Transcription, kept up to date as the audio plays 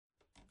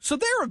So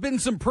there have been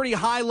some pretty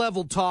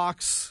high-level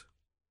talks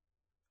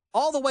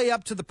all the way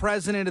up to the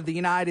President of the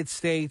United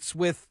States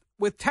with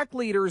tech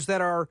leaders that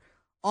are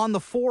on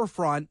the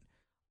forefront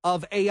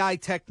of AI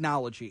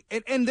technology.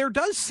 And there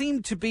does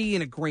seem to be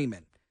an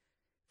agreement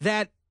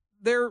that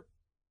there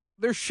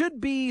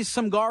should be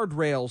some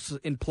guardrails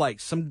in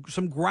place,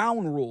 some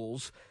ground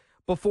rules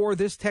before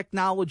this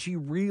technology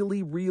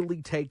really,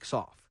 really takes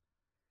off.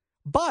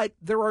 But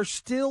there are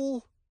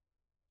still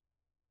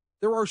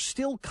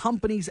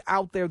companies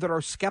out there that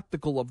are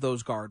skeptical of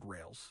those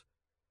guardrails,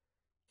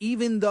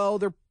 even though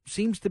there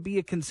seems to be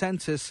a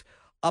consensus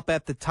up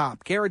at the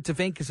top. Gerrit De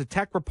Vynck is a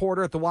tech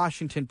reporter at the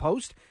Washington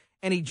Post,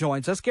 and he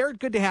joins us. Gerrit,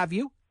 good to have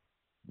you.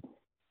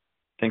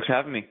 Thanks for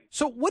having me.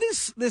 So what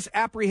is this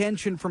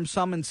apprehension from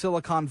some in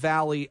Silicon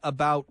Valley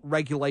about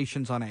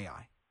regulations on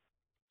AI?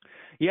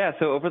 Yeah,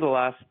 so over the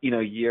last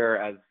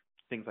year, as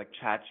things like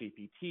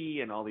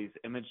ChatGPT and all these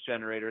image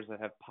generators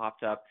that have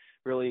popped up,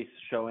 really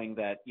showing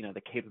that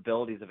the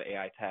capabilities of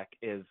AI tech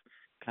is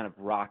kind of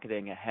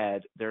rocketing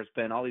ahead. There's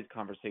been all these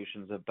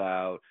conversations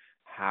about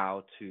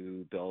how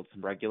to build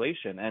some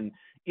regulation. And,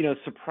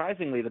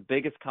 surprisingly, the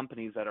biggest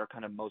companies that are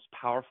kind of most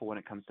powerful when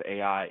it comes to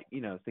AI,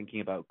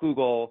 thinking about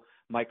Google,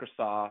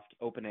 Microsoft,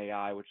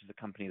 OpenAI, which is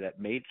a company that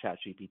made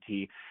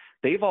ChatGPT,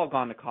 they've all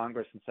gone to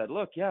Congress and said,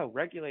 look,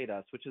 regulate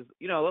us, which is,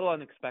 a little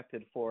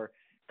unexpected for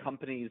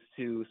companies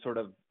to sort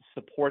of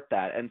support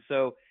that. And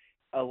so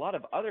a lot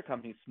of other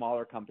companies,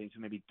 smaller companies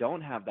who maybe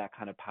don't have that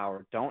kind of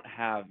power, don't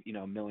have,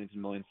 millions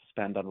and millions to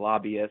spend on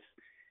lobbyists,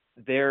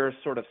 they're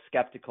sort of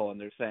skeptical,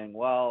 and they're saying,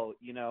 well,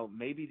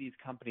 maybe these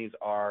companies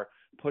are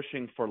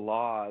pushing for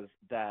laws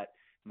that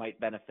might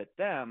benefit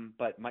them,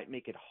 but might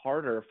make it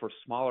harder for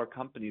smaller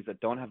companies that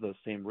don't have those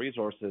same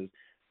resources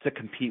to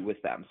compete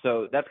with them.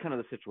 So that's kind of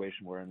the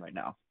situation we're in right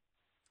now.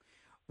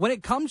 When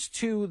it comes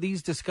to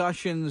these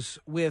discussions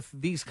with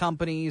these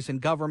companies and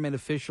government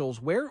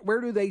officials,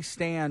 where do they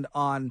stand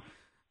on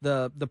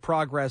the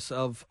progress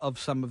of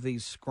some of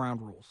these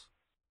ground rules?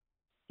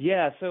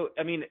 Yeah, so,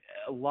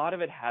 a lot of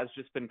it has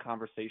just been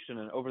conversation,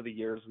 and over the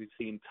years we've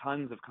seen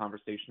tons of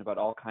conversation about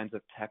all kinds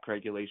of tech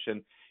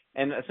regulation.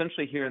 And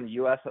essentially here in the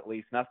U.S., at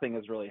least, nothing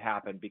has really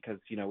happened because,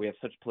 we have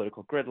such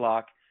political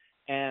gridlock,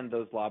 and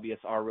those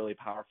lobbyists are really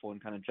powerful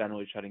and kind of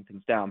generally shutting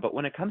things down. But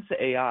when it comes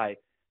to AI,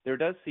 there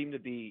does seem to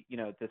be,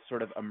 this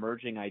sort of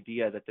emerging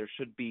idea that there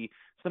should be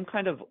some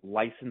kind of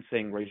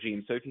licensing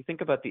regime. So if you think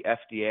about the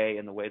FDA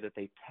and the way that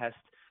they test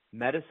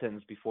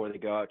medicines before they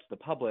go out to the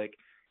public,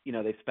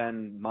 they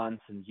spend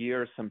months and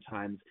years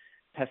sometimes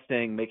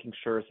testing, making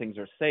sure things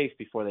are safe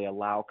before they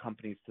allow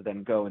companies to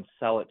then go and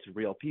sell it to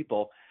real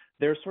people.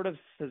 They're sort of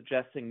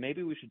suggesting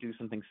maybe we should do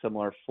something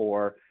similar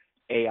for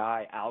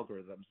AI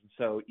algorithms. And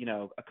so,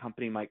 a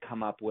company might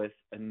come up with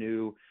a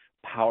new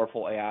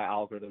powerful AI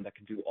algorithm that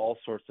can do all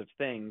sorts of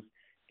things.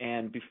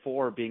 And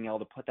before being able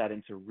to put that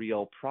into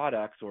real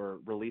products or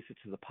release it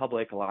to the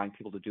public, allowing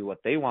people to do what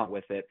they want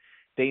with it,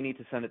 they need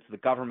to send it to the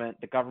government.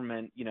 The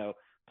government,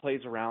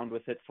 plays around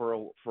with it for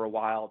a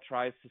while,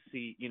 tries to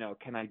see,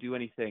 can I do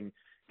anything?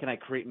 Can I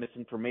create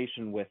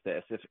misinformation with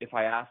this? If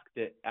I ask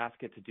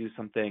it to do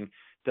something,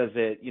 does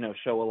it,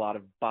 show a lot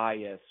of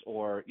bias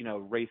or,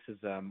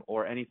 racism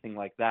or anything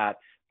like that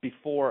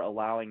before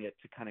allowing it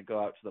to kind of go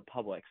out to the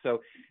public?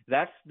 So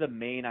that's the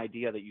main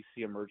idea that you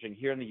see emerging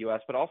here in the U.S.,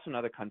 but also in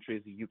other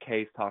countries. The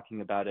UK is talking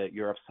about it.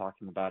 Europe's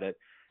talking about it.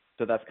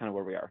 So that's kind of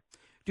where we are.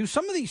 Do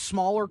some of these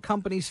smaller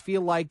companies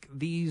feel like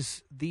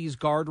these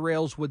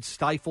guardrails would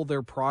stifle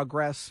their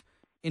progress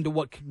into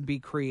what can be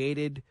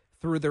created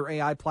through their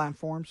AI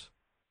platforms?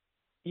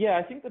 Yeah,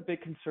 I think the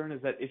big concern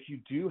is that if you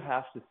do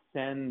have to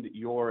send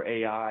your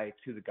AI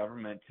to the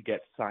government to get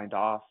signed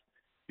off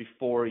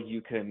before you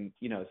can,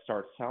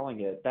 start selling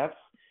it, that's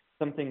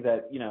something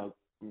that,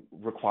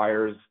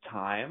 requires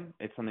time.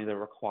 It's something that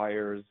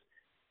requires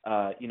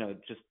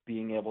just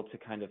being able to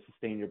kind of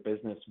sustain your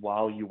business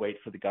while you wait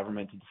for the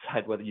government to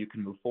decide whether you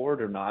can move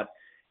forward or not.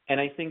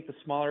 And I think the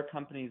smaller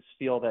companies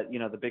feel that,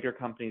 the bigger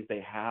companies,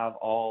 they have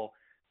all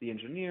the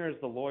engineers,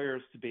 the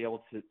lawyers to be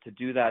able to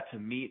do that, to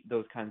meet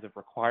those kinds of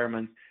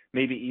requirements,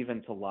 maybe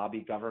even to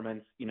lobby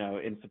governments,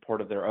 in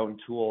support of their own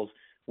tools.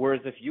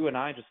 Whereas if you and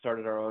I just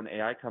started our own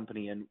AI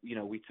company and,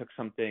 we took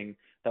something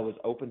that was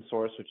open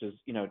source, which is,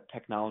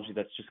 technology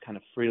that's just kind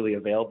of freely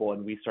available,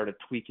 and we started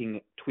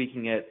tweaking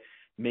it,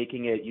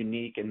 making it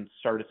unique, and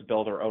started to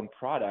build our own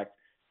product,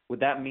 would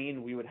that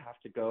mean we would have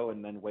to go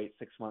and then wait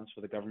 6 months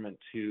for the government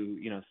to,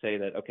 say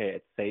that, okay,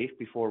 it's safe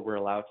before we're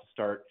allowed to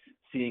start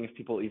seeing if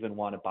people even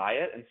want to buy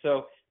it? And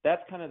so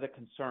that's kind of the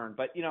concern.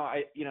 But,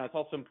 it's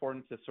also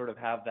important to sort of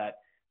have that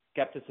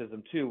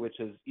skepticism too, which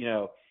is,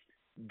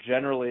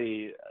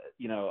 generally,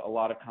 a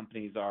lot of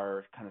companies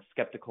are kind of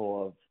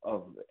skeptical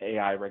of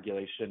AI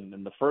regulation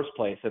in the first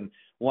place. And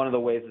one of the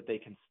ways that they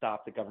can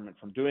stop the government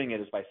from doing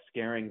it is by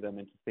scaring them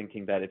into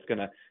thinking that it's going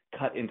to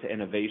cut into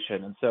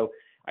innovation. And so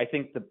I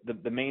think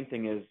the main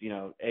thing is,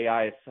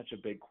 AI is such a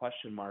big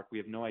question mark. We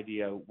have no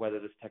idea whether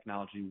this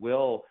technology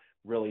will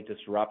really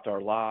disrupt our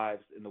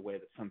lives in the way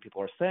that some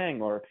people are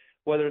saying, or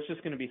whether it's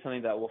just going to be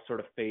something that will sort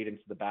of fade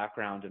into the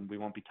background and we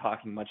won't be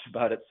talking much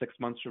about it 6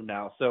 months from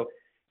now. So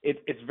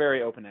it's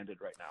very open-ended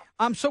right now.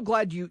 I'm so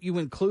glad you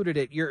included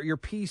it. Your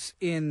piece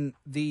in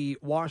the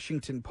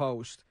Washington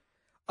Post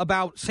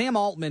about Sam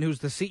Altman, who's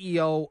the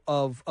CEO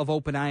of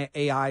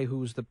OpenAI,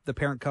 who's the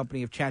parent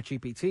company of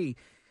ChatGPT.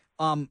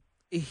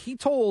 He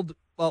told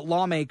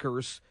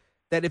lawmakers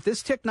that if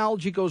this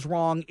technology goes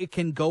wrong, it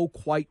can go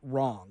quite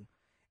wrong.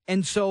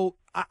 And so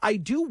I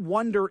do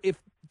wonder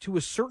if, to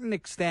a certain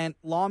extent,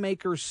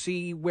 lawmakers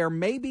see where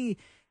maybe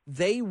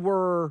they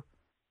were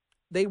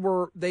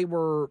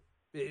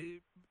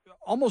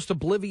almost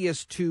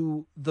oblivious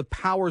to the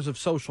powers of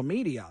social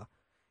media.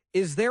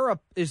 Is there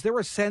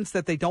a sense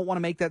that they don't want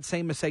to make that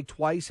same mistake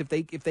twice? If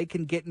they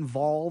can get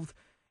involved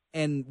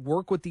and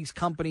work with these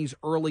companies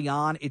early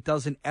on, it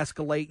doesn't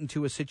escalate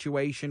into a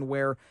situation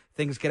where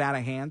things get out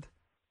of hand?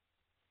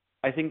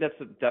 I think that's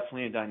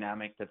definitely a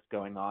dynamic that's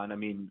going on. I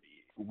mean,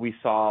 we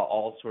saw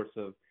all sorts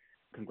of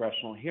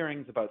congressional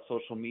hearings about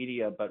social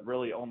media, but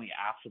really only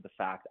after the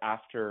fact,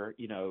 after,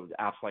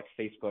 apps like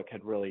Facebook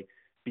had really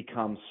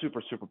become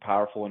super, super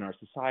powerful in our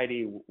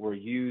society, were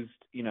used,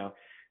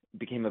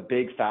 became a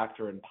big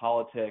factor in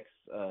politics,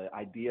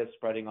 ideas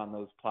spreading on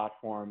those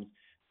platforms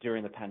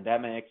during the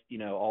pandemic,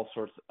 all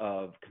sorts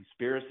of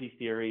conspiracy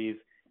theories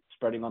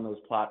spreading on those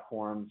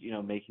platforms,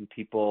 making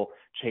people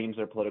change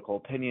their political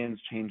opinions,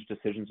 change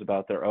decisions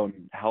about their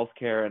own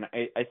healthcare. And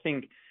I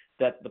think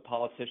that the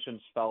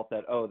politicians felt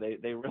that,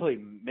 they really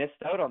missed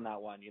out on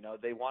that one.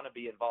 They want to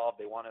be involved.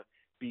 They want to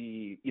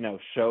be,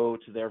 show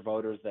to their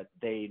voters that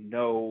they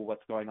know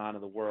what's going on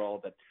in the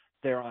world, that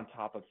they're on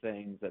top of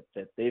things, that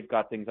they've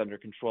got things under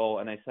control.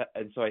 And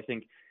so I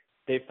think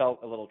they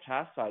felt a little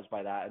chastised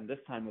by that. And this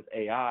time with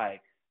AI,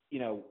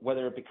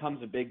 whether it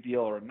becomes a big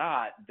deal or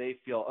not, they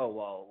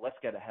feel, let's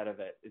get ahead of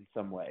it in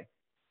some way.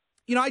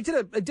 I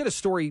did a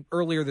story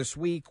earlier this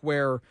week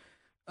where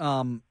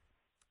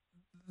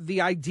the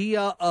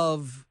idea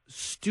of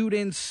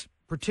students,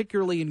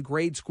 particularly in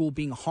grade school,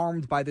 being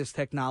harmed by this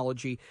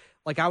technology,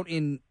 like out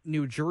in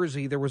New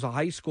Jersey, there was a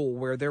high school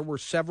where there were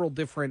several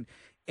different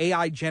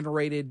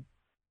AI-generated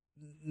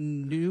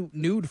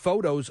nude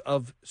photos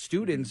of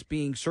students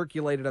being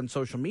circulated on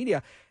social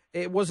media.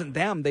 It wasn't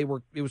them.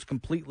 It was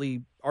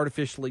completely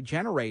artificially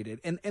generated.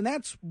 And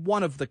that's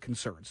one of the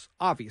concerns,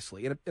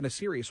 obviously, and a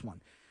serious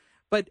one.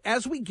 But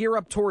as we gear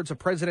up towards a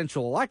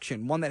presidential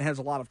election, one that has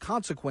a lot of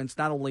consequence,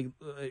 not only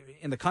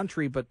in the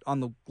country, but on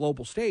the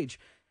global stage,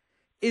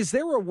 is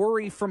there a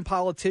worry from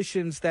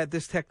politicians that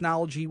this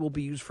technology will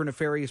be used for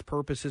nefarious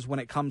purposes when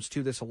it comes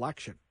to this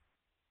election?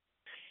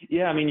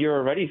 Yeah, I mean, you're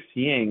already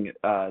seeing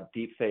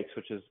deep fakes,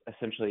 which is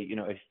essentially,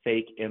 a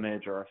fake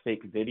image or a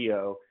fake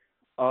video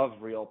of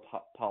real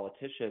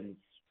politicians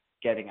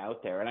getting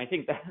out there. And I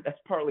think that's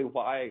partly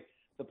why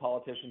the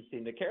politicians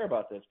seem to care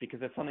about this,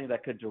 because it's something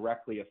that could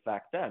directly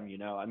affect them.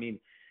 I mean,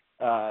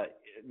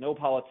 no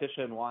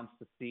politician wants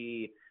to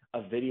see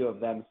a video of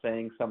them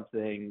saying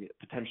something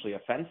potentially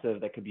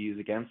offensive that could be used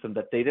against them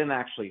that they didn't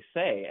actually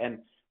say. And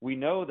we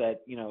know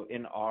that,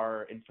 in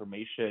our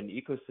information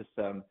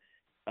ecosystem,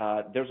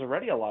 there's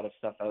already a lot of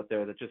stuff out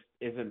there that just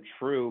isn't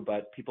true,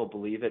 but people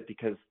believe it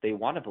because they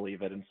want to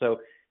believe it. And so,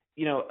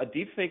 a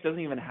deepfake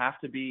doesn't even have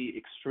to be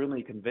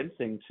extremely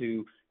convincing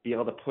to be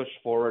able to push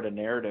forward a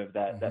narrative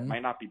that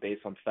might not be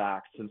based on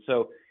facts. And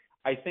so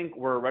I think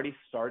we're already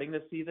starting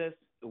to see this.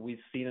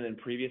 We've seen it in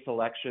previous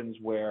elections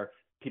where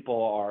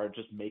people are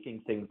just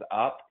making things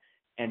up.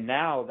 And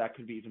now that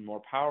could be even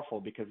more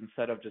powerful, because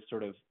instead of just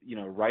sort of,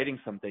 writing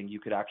something, you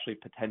could actually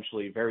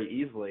potentially very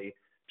easily,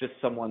 just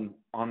someone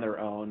on their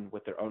own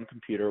with their own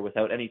computer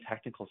without any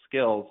technical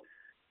skills,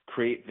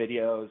 create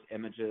videos,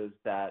 images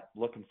that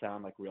look and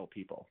sound like real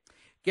people.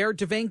 Gerrit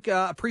De Vynck,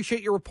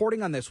 appreciate your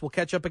reporting on this. We'll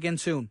catch up again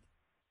soon.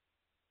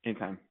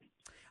 Anytime.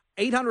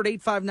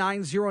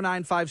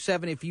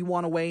 800-859-0957 if you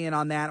want to weigh in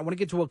on that. I want to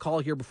get to a call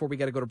here before we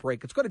got to go to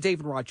break. Let's go to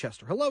David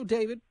Rochester. Hello,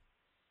 David.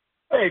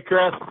 Hey,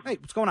 Chris. Hey,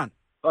 what's going on?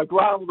 Like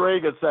Ronald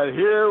Reagan said,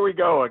 here we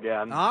go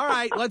again. All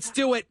right, let's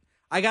do it.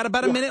 I got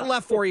about a minute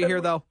left for you here,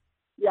 though.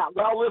 Yeah,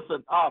 well,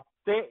 listen,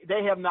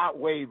 they have not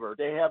wavered.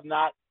 They have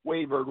not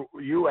wavered,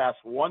 U.S.,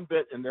 one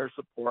bit in their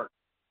support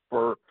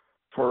for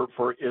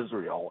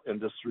Israel in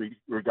this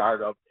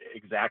regard of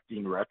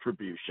exacting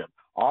retribution.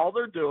 All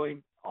they've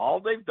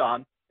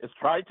done is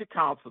tried to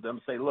counsel them,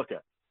 say, look,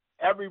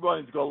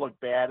 everybody's going to look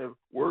bad.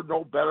 We're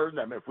no better than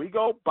them. If we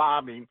go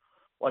bombing,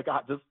 like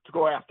just to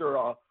go after,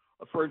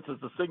 for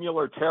instance, a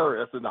singular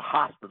terrorist in the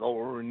hospital,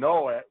 where we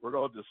know it, we're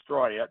going to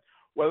destroy it.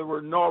 Whether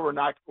we're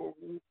not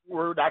going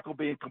to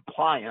be in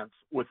compliance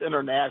with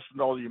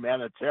international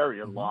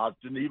humanitarian laws,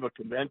 Geneva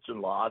Convention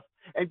laws.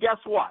 And guess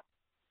what?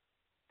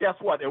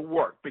 It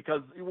worked,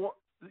 because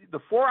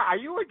are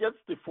you against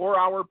the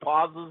 4-hour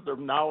pauses they're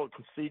now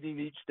conceding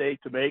each day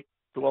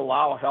to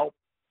allow help,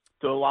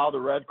 to allow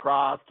the Red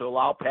Cross, to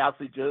allow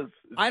passages?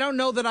 I don't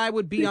know that I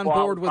would be on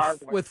board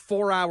with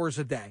 4 hours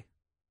a day.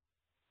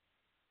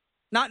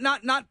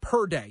 Not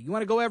per day. You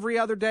want to go every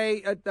other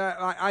day?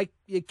 I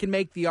can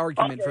make the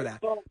argument for that.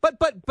 So,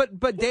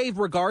 but Dave,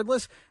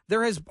 regardless,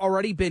 there has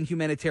already been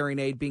humanitarian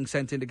aid being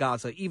sent into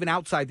Gaza, even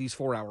outside these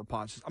 4-hour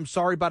pauses. I'm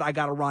sorry, but I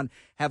got to run.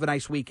 Have a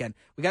nice weekend.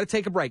 We got to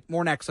take a break.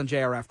 More next on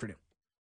JR Afternoon.